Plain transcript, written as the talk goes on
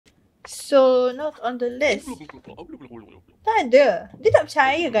So, not on the list. Tak ada. Dia tak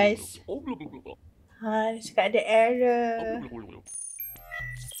percaya, guys. Dia cakap ada error.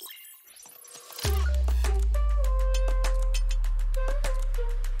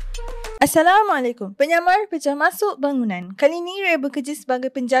 Assalamualaikum. Penyamar Pecah Masuk Bangunan. Kalini Raya bekerja sebagai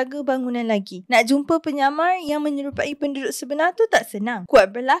penjaga bangunan lagi. Nak jumpa penyamar yang menyerupai penduduk sebenar tu tak senang.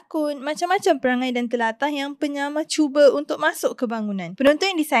 Kuat berlakon, macam-macam perangai dan telatah yang penyamar cuba untuk masuk ke bangunan.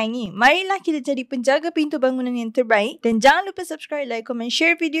 Penonton yang disayangi, marilah kita jadi penjaga pintu bangunan yang terbaik. Dan jangan lupa subscribe, like, comment,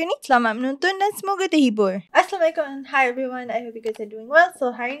 share video ni. Selamat menonton dan semoga terhibur. Assalamualaikum and hi everyone. I hope you guys are doing well. So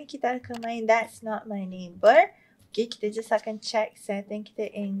hari ni kita akan main That's Not My Neighbor. Okay, kita just akan check setting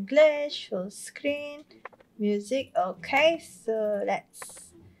kita English, full screen, music. Okay, so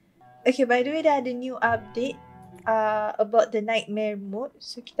let's... Okay, by the way, dah ada new update about the nightmare mode.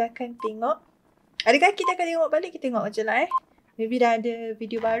 So, kita akan tengok. Adakah kita akan tengok balik? Kita tengok je lah Maybe dah ada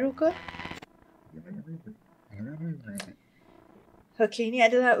video baru ke? Okay, ni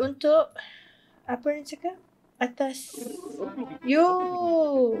adalah untuk... Apa ni cakap? Atas... Yo!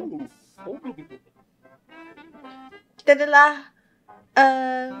 Kita adalah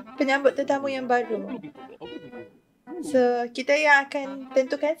penyambut tetamu yang baru. So, kita yang akan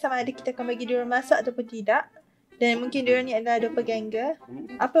tentukan sama ada kita akan bagi diorang masuk ataupun tidak. Dan mungkin diorang ni adalah doppelganger.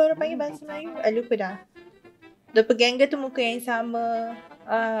 Apa orang panggil bahasa Melayu? Lupa dah. Doppelganger tu muka yang sama.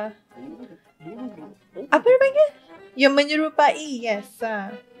 Apa orang panggil? Yang menyerupai, yes.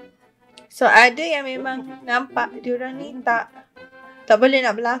 So, ada yang memang nampak diorang ni tak boleh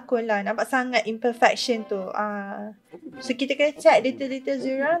nak berlakon lah. Nampak sangat imperfection tu. So kita kena check detail-detail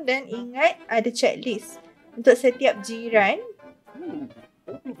jiran dan ingat ada checklist untuk setiap jiran.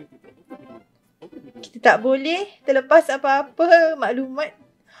 Kita tak boleh terlepas apa-apa maklumat.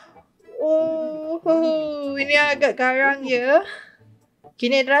 Ini agak garang ya.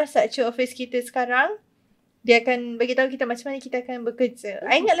 Kini adalah structure office kita sekarang. Dia akan beritahu kita macam mana kita akan bekerja.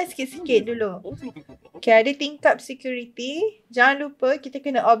 Ingatlah sikit-sikit dulu. Okay, ada tingkap security. Jangan lupa kita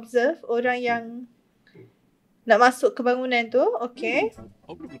kena observe orang yang nak masuk ke bangunan tu. Okay.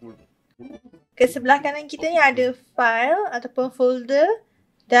 Ke sebelah kanan kita ni ada file ataupun folder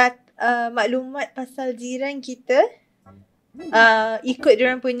dan maklumat pasal jiran kita. Ikut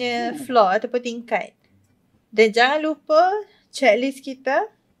diorang punya floor ataupun tingkat. Dan jangan lupa checklist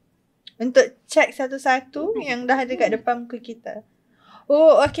kita. Untuk check satu-satu yang dah ada kat depan muka kita.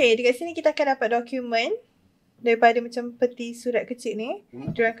 Oh, okay. Dekat sini kita akan dapat dokumen. Daripada macam peti surat kecil ni.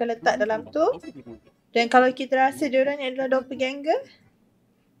 Diorang akan letak dalam tu. Dan kalau kita rasa diorang ni adalah doppelganger,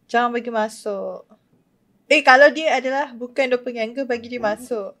 jangan bagi masuk. Kalau dia adalah bukan doppelganger, bagi dia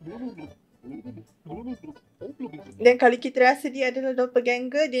masuk. Dan kalau kita rasa dia adalah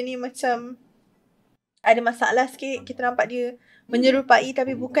doppelganger, dia ni macam ada masalah sikit, kita nampak dia menyerupai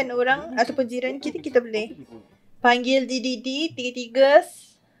tapi bukan orang ataupun jiran kita, kita boleh panggil DDD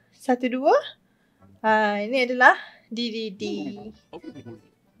 3312. Ini adalah DDD.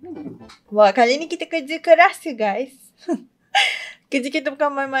 Wah, kali ni kita kerja keras ya guys. Kerja kita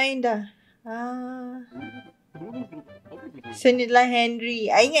bukan main-main dah. So ni adalah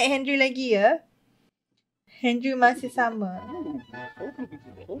Henry. Ingat Henry lagi ya. Henry masih sama.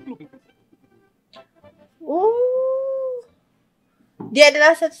 Dia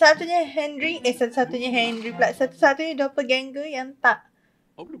adalah satu-satunya Henry doppelganger yang tak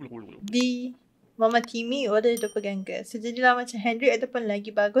dimamatimi oleh doppelganger. So jadilah macam Henry ataupun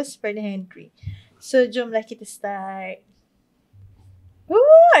lagi bagus daripada Henry. So jomlah kita start.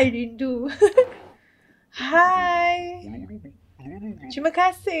 I rindu. Hai. Terima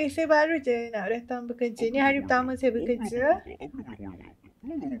kasih. Saya baru je nak datang bekerja. Ni hari pertama saya bekerja.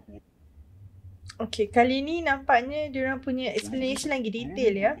 Okay, kali ni nampaknya diorang punya explanation lagi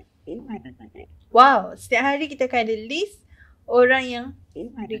detail ya. Wow, setiap hari kita akan ada list orang yang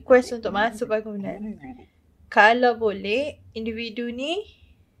request untuk masuk bangunan. Kalau boleh, individu ni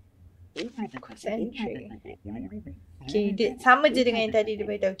concentrate. Okay, sama je dengan yang tadi dia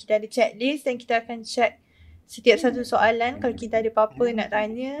beritahu. Kita ada checklist dan kita akan check setiap satu soalan. Kalau kita ada apa-apa nak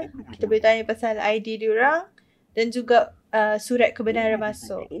tanya, kita boleh tanya pasal ID diorang dan juga surat kebenaran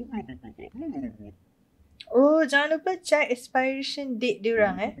masuk. Oh, jangan lupa check expiration date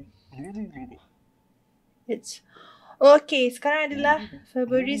diorang Okay, sekarang adalah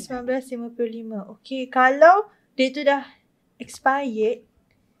Februari 1955. Okay, kalau date tu dah expired,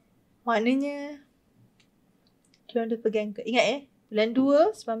 maknanya diorang dah pegang ke. Ingat bulan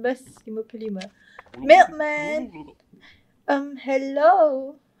 2, 1955. Milkman. Hello.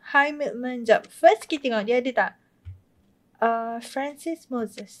 Hi Milkman. Jap. First kita tengok dia ada tak? Francis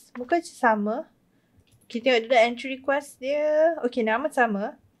Moses. Muka sama. Kita tengok dulu entry request dia. Okay, nama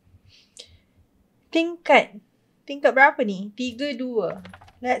sama. Tingkat. Tingkat berapa ni? 3-2.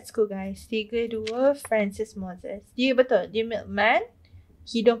 Let's go guys. 3-2 Francis Moses. Dia betul. Dia milkman.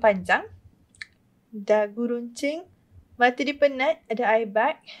 Hidung panjang. Dagu runcing. Mata dia penat. Ada eye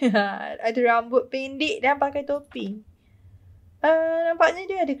bag. Ada rambut pendek dan pakai topi. Nampaknya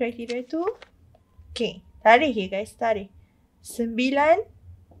dia ada kriteria tu. Okay. Tarikh ya guys. Tarikh.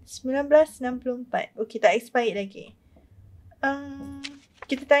 1964. Okay, tak expired lagi.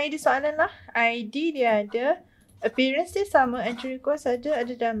 Kita tanya dia soalan lah. ID dia ada. Appearance dia sama. Entry request ada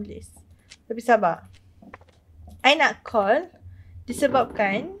dalam list. Tapi sabar. I nak call.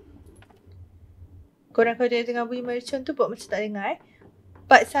 Disebabkan korang kalau dia tengah bunyi mercon tu buat macam tak dengar.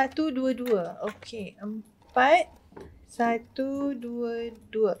 4122. Okay.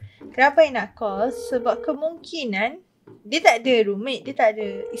 4122. Kenapa I nak call? Sebab kemungkinan dia tak ada roommate. Dia tak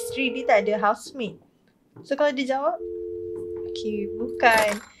ada isteri. Dia tak ada housemate. So kalau dia jawab, okay,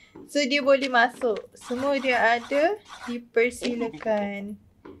 bukan. So dia boleh masuk. Semua dia ada. Dipersilakan.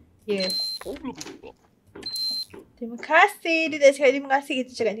 Yes. Terima kasih. Dia tak cakap terima kasih.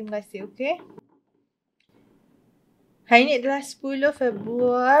 Kita cakap terima kasih. Okay. Hari ni adalah 10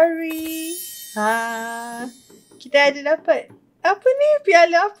 Februari. Kita ada dapat. Apa ni?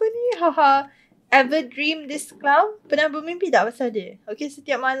 Piala apa ni? Ever dream this clown? Pernah bermimpi tak pasal dia? Okay,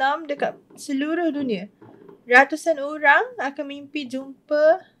 setiap malam dekat seluruh dunia. Ratusan orang akan mimpi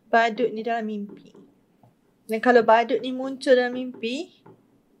jumpa badut ni dalam mimpi. Dan kalau badut ni muncul dalam mimpi,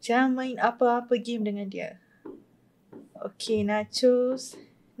 jangan main apa-apa game dengan dia. Okay, nachos.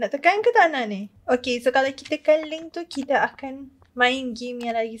 Nak tekan ke tak nak ni? Okay, so kalau kita tekan link tu, kita akan main game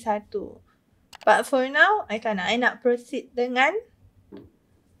yang lagi satu. But for now, I tak nak. I nak proceed dengan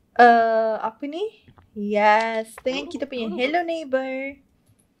apa ni? Yes, dengan kita punya Hello Neighbor.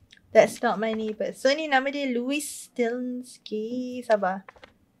 That's not my neighbor. So ni nama dia Louis Stilnsky. Sabar.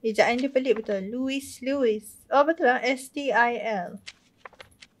 Ejaan dia pelik betul. Louis. Oh betul lah. S-T-I-L.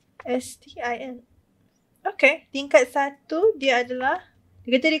 Okay. Tingkat 1 dia adalah.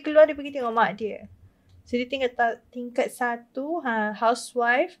 Dia kata dia keluar dia pergi tengok mak dia. So dia tingkat 1.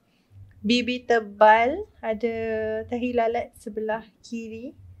 Housewife. Bibi tebal. Ada tahi lalat sebelah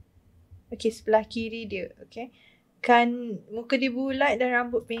kiri. Okay, sebelah kiri dia. Okay. Kan muka dia bulat dan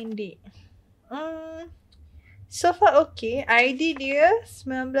rambut pendek. So far okay. ID dia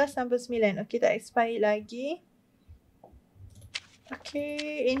 1969. Okay, tak expired lagi.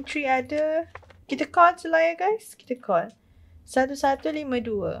 Okay, entry ada. Kita call je lah ya guys. Kita call.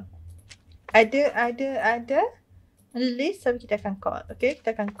 1152. Ada list, tapi kita akan call. Okay,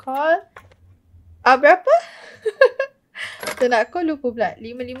 kita akan call. Berapa? Tak nak call lupa pula.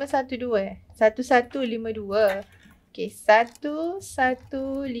 5512 1152. Okay,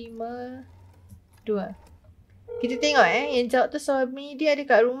 1152. Kita tengok yang jawab tu suami dia ada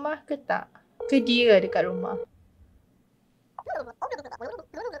kat rumah ke tak? Ke dia ada kat rumah?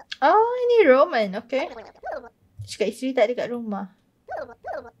 Oh, ini Roman. Okay. Cakap isteri tak ada kat rumah.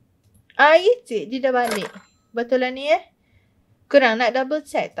 Ya cik, dia dah balik. Betul lah ni Korang nak double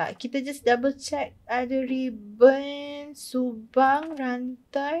check tak? Kita just double check. Ada ribbon, subang,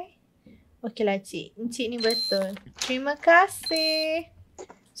 rantai. Okey lah cik. Encik ni betul. Terima kasih.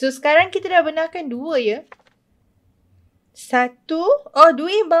 So sekarang kita dah benarkan 2 ya. 1. Oh 2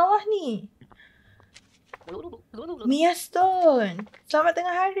 yang bawah ni. Mia Stone. Selamat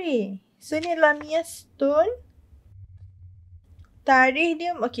tengah hari. So ni adalah Mia Stone. Tarikh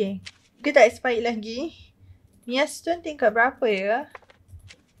dia. Okay. Dia tak expired lagi. Mia Stone tingkat berapa ya?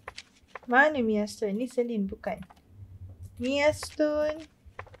 Mana Mia Stone? Ni Celine bukan. Mia Stone.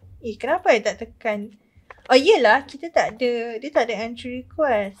 Kenapa saya tak tekan? Oh iyalah, kita tak ada. Dia tak ada entry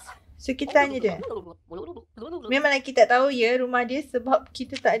request. So kita tanya dia. Memanglah kita tak tahu ya rumah dia sebab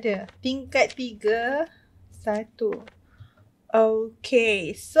kita tak ada. Tingkat 3. 1.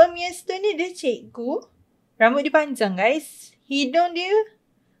 Okay. So Mia Stone ni dia cikgu. Rambut dia panjang guys. Hidung dia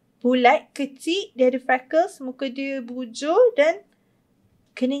bulat, kecil. Dia ada freckles. Muka dia bujur dan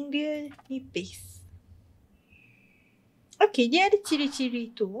kening dia nipis. Okay, dia ada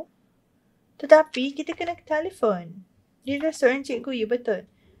ciri-ciri tu. Tetapi kita kena ke telefon. Dia dah seorang cikgu, ya betul.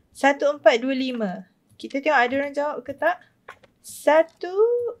 1425. Kita tengok ada orang jawab ke tak?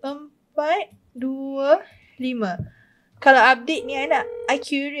 1425. Kalau update ni I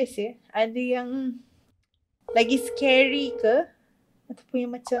curious ya. Ada yang lagi scary ke? Ataupun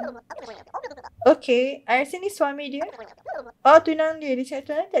yang macam. Okay, I rasa ni suami dia. Oh, tunang dia. Dia cakap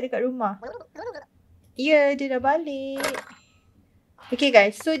tunang tak ada kat rumah. Ya, dia dah balik. Okay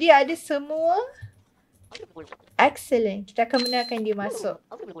guys, so dia ada semua. Excellent. Kita akan benarkan dia masuk.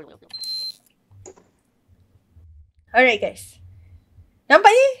 Alright guys.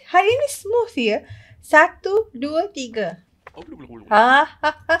 Nampaknya hari ni smooth ya. 1, 2, 3.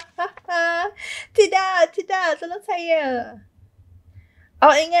 Tidak, tolong saya.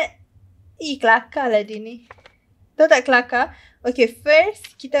 Awak ingat, kelakar lah dia ni. Tahu tak kelakar? Okay,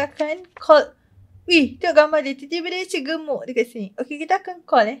 first kita akan call. Tengok gambar dia. Tiba-tiba dia macam gemuk dekat sini. Okay, kita akan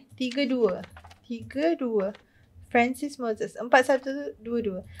call 3, 2. Francis Moses. 4, 1, 2,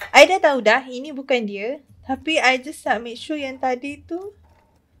 2. I dah tahu dah, ini bukan dia. Tapi I just nak make sure yang tadi tu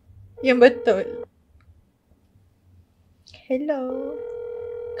yang betul. Hello.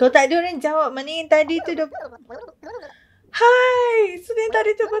 Kalau tak ada orang jawab, mana yang tadi tu dah. Hai, so yang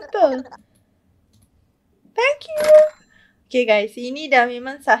tadi tu betul. Thank you. Okay guys, ini dah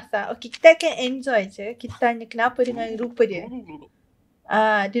memang sah-sah. Okay, kita akan enjoy je. Kita tanya kenapa dengan rupa dia.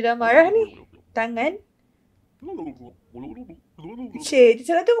 Dia dah marah ni. Tangan. Dia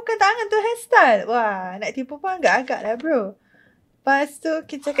cakap tu bukan tangan tu, hairstyle. Wah, nak tipu pun agak-agak lah bro. Lepas tu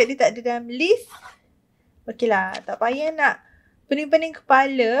kita cakap dia tak ada dalam list. Okay lah, tak payah nak pening-pening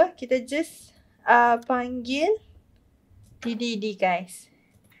kepala. Kita just panggil DDD guys.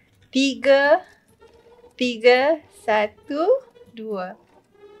 3, 1,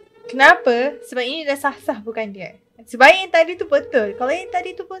 2. Kenapa? Sebab ini dah sah-sah bukan dia. Sebab yang tadi tu betul. Kalau yang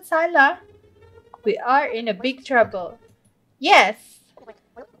tadi tu pun salah, we are in a big trouble. Yes.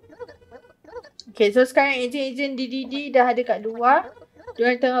 Okay, so sekarang ejen-ejen DDD dah ada kat luar.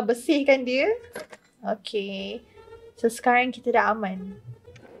 Diorang tengah bersihkan dia. Okay. So sekarang kita dah aman.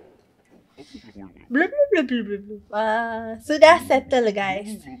 So dah settle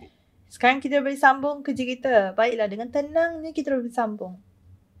guys. Sekarang kita boleh sambung kerja kita. Baiklah, dengan tenangnya kita boleh sambung.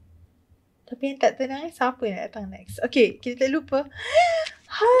 Tapi yang tak tenang siapa yang nak datang next? Okay, kita tak lupa.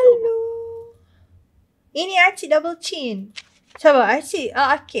 Halo. Ini Acik double chin. Siapa? Acik?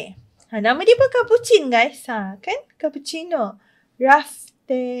 Okay. Nama dia pun cappuccino guys. Kan? Cappuccino.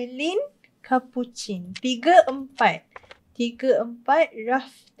 Raftelin cappuccino. 3, 4.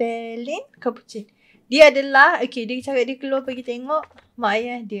 Raftelin cappuccino. Dia adalah, okay, dia cakap dia keluar pergi tengok mak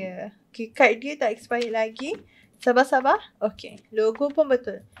ayah dia. Okay, kad dia tak expired lagi. Sabar. Okay, logo pun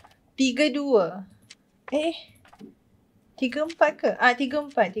betul. 3, 2. 3, 4 ke? 3,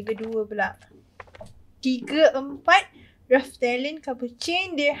 4. 3, 2 pula. 3, 4. Raftelin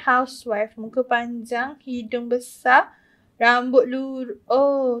cappuccino. Dia housewife. Muka panjang. Hidung besar. Rambut lurus.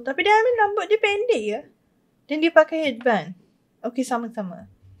 Oh, tapi dia ambil rambut dia pendek ya. Dan dia pakai headband. Okay, sama-sama.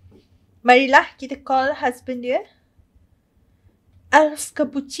 Marilah kita call husband dia. Alf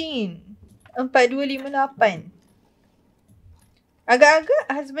Cappuccino 4258. Agak-agak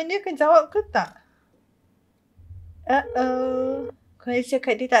husband dia akan jawab ke tak? Kalau dia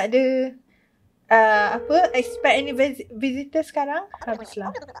cakap dia tak ada expect any visitor sekarang,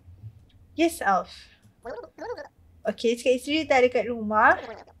 habislah. Yes, Alf. Okay, cakap isteri tak ada kat rumah.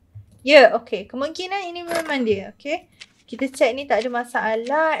 Okay. Kemungkinan ini memang dia. Okay. Kita check ni tak ada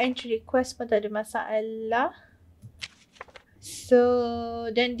masalah. Entry request pun tak ada masalah. So,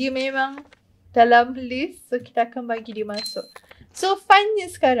 dan dia memang dalam list. So, kita akan bagi dia masuk. So, funnya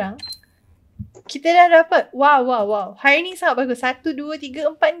sekarang, kita dah dapat. Wow. Hari ni sangat bagus. 1, 2,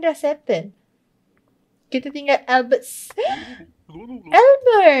 3, 4 ni dah settle. Kita tinggal Albert.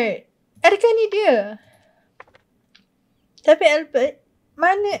 Albert! Adakah ni dia? Tapi Albert,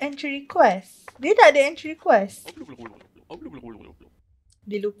 mana entry request? Dia tak ada entry request.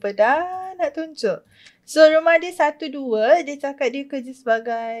 Dia lupa dah nak tunjuk. So rumah dia 1, 2. Dia cakap dia kerja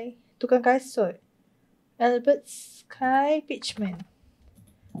sebagai tukang kasut. Albert Sky Pitchman.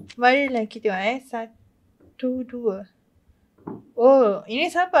 Marilah kita tengok 1, 2. Oh, ini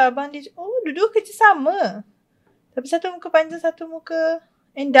siapa abang dia? Oh, dua-dua kerja sama. Tapi satu muka panjang, satu muka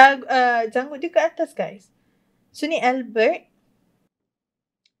janggut dia ke atas guys. So ni Albert.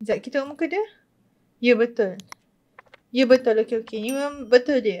 Sekejap kita tengok muka dia. Ya betul. Okay. Ni memang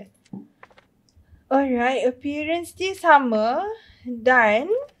betul dia. Alright, appearance dia sama. Dan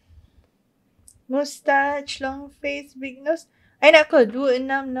moustache, long face, big nose. I nak call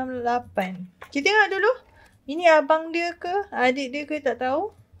 2668. Kita tengok dulu. Ini abang dia ke? Adik dia ke? Tak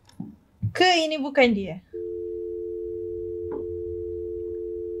tahu. Ke ini bukan dia?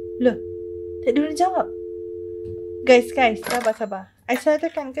 Loh, tak ada orang jawab. Guys, sabar. I salah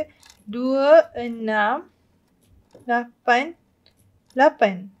tekan ke?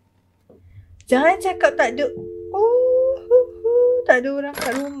 2688. Jangan cakap tak ada. Tak ada orang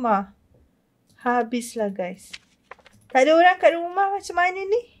kat rumah. Habislah guys. Tak ada orang kat rumah macam mana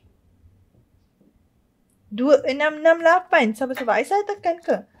ni? 2668. Sabar. I salah tekan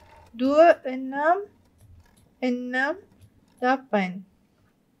ke? 2668.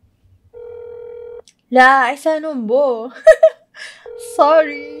 Lah, I salah nombor.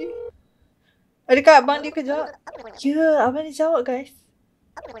 Sorry. Adakah abang dia kejawab? Ya, abang dia jawab guys.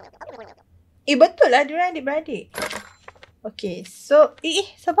 Betul lah diorang adik-beradik. Okay, so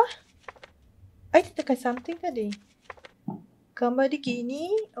sabar. I tekan something tadi. Gambar dia gini.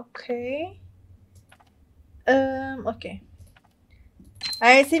 Okay. Okay.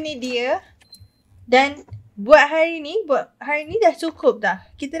 I rasa ni dia. Dan buat hari ni dah cukup dah.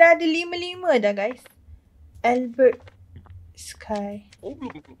 Kita dah ada 5 dah guys. Albert Sky.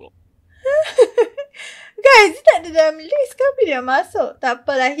 Guys, dia tak ada dalam list ke apa dia masuk? Tak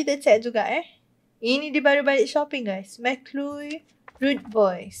apalah, kita check juga Ini dia baru balik shopping guys. McClure, Rude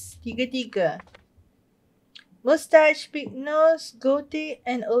Boys. 3. Mustache, big nose, goatee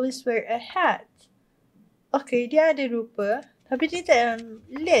and always wear a hat. Okay, dia ada rupa. Tapi dia tak dalam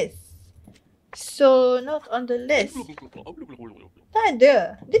list. So, not on the list. Tak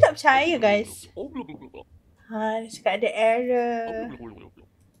ada. Dia tak percaya guys. Dia cakap ada error.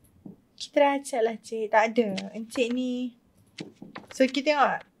 Kita racak lah cik. Tak ada. Encik ni. So, kita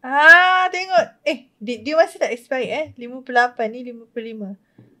tengok. Tengok. Dia masih tak expired 58 ni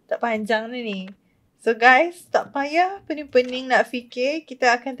 55. Tak panjang ni. So guys, tak payah pening-pening nak fikir.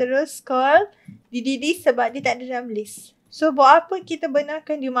 Kita akan terus call Didi sebab dia tak ada dalam list. So, buat apa kita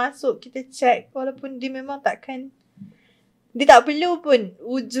benarkan dia masuk, kita check walaupun dia memang takkan, dia tak perlu pun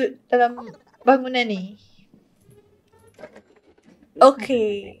wujud dalam bangunan ni.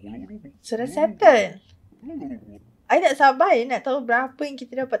 Okay. Sudah settle. I tak sabar nak tahu berapa yang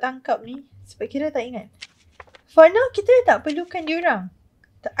kita dapat tangkap ni. Sebab kira tak ingat. For now, kita dah tak perlukan diorang.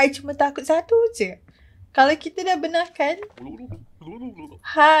 I cuma takut satu je. Kalau kita dah benarkan,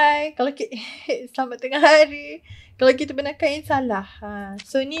 hai, kalau kita, selamat tengah hari. Kalau kita benarkan yang salah.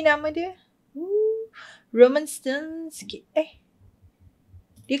 So, ni nama dia. Roman Stone sikit.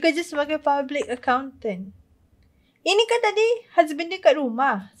 Dia kerja sebagai public accountant. Ini kan tadi husband dia kat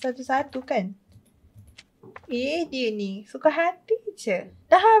rumah. Satu-satu kan. Dia ni. Suka hati je.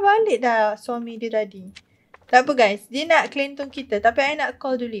 Dah balik dah suami dia tadi. Tak apa guys. Dia nak kelentong kita. Tapi I nak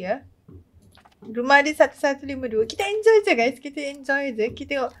call dulu ya. Rumah dia 1152. Kita enjoy je guys. Kita enjoy je. Kita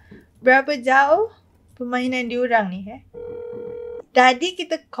tengok berapa jauh permainan diorang ni. Tadi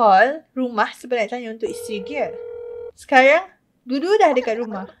kita call rumah sebab nak tanya untuk isteri dia. Sekarang dua-dua dah dekat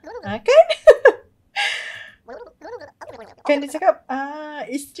rumah. Kan? Kan dia cakap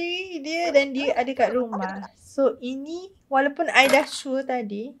isteri dia dan dia ada kat rumah. So ini walaupun I dah sure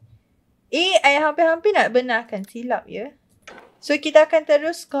tadi, I hampir-hampir nak benarkan silap ya. So kita akan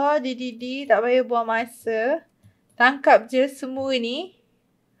terus call Didi, tak payah buang masa. Tangkap je semua ni.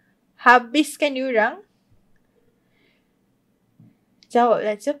 Habiskan diorang.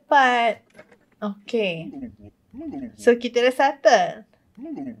 Jawablah cepat. Okay. So kita dah settle.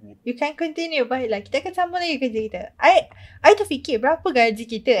 You can continue. Baiklah, kita akan sambung lagi kerja kita. I terfikir berapa gaji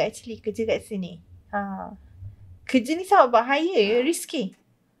kita actually kerja kat sini. Kerja ni sangat bahaya ya, risky.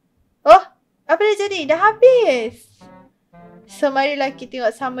 Oh, apa dah jadi? Dah habis. So, marilah kita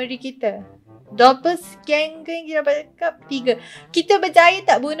tengok summary kita. Doppelganger yang kita dapat cakap 3. Kita berjaya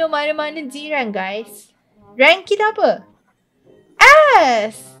tak bunuh mana-mana jiran guys. Rank kita apa?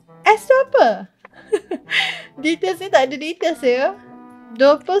 S. S tu apa? Details ni tak ada details ya.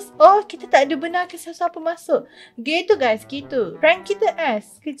 Oh, kita tak ada benarkan siapa-siapa masuk. Gitu guys, gitu. Rank kita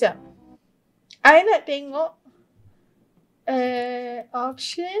S. Kejap. I nak tengok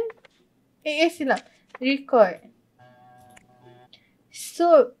option. Silap. Record.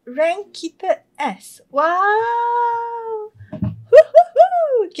 So, rank kita S. Wow.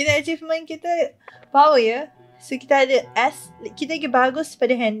 Kita achievement kita power ya. So, kita ada S. Kita lagi bagus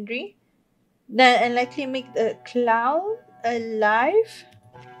pada Henry. Dan unlikely make a clown alive.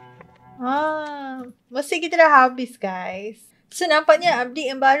 Mesti kita dah habis guys. So, nampaknya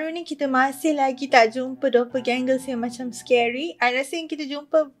update yang baru ni kita masih lagi tak jumpa doppelgangers yang macam scary. I rasa yang kita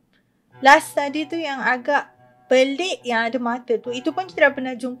jumpa last tadi tu yang agak pelik yang ada mata tu. Itu pun kita dah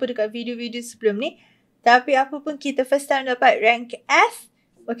pernah jumpa dekat video-video sebelum ni. Tapi apa pun kita first time dapat rank S.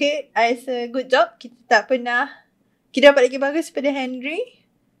 Okay, I rasa good job. Kita dapat lagi bagus pada Henry.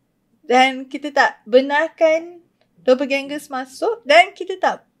 Dan kita tak benarkan doppelgangers masuk. Dan kita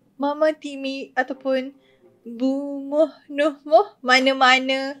tak mematimi ataupun bumuh-nuhmuh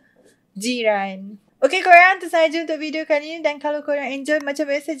mana-mana jiran. Okay korang, itu sahaja untuk video kali ini. Dan kalau korang enjoy macam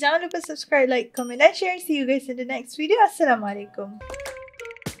biasa, jangan lupa subscribe, like, comment dan share. See you guys in the next video. Assalamualaikum.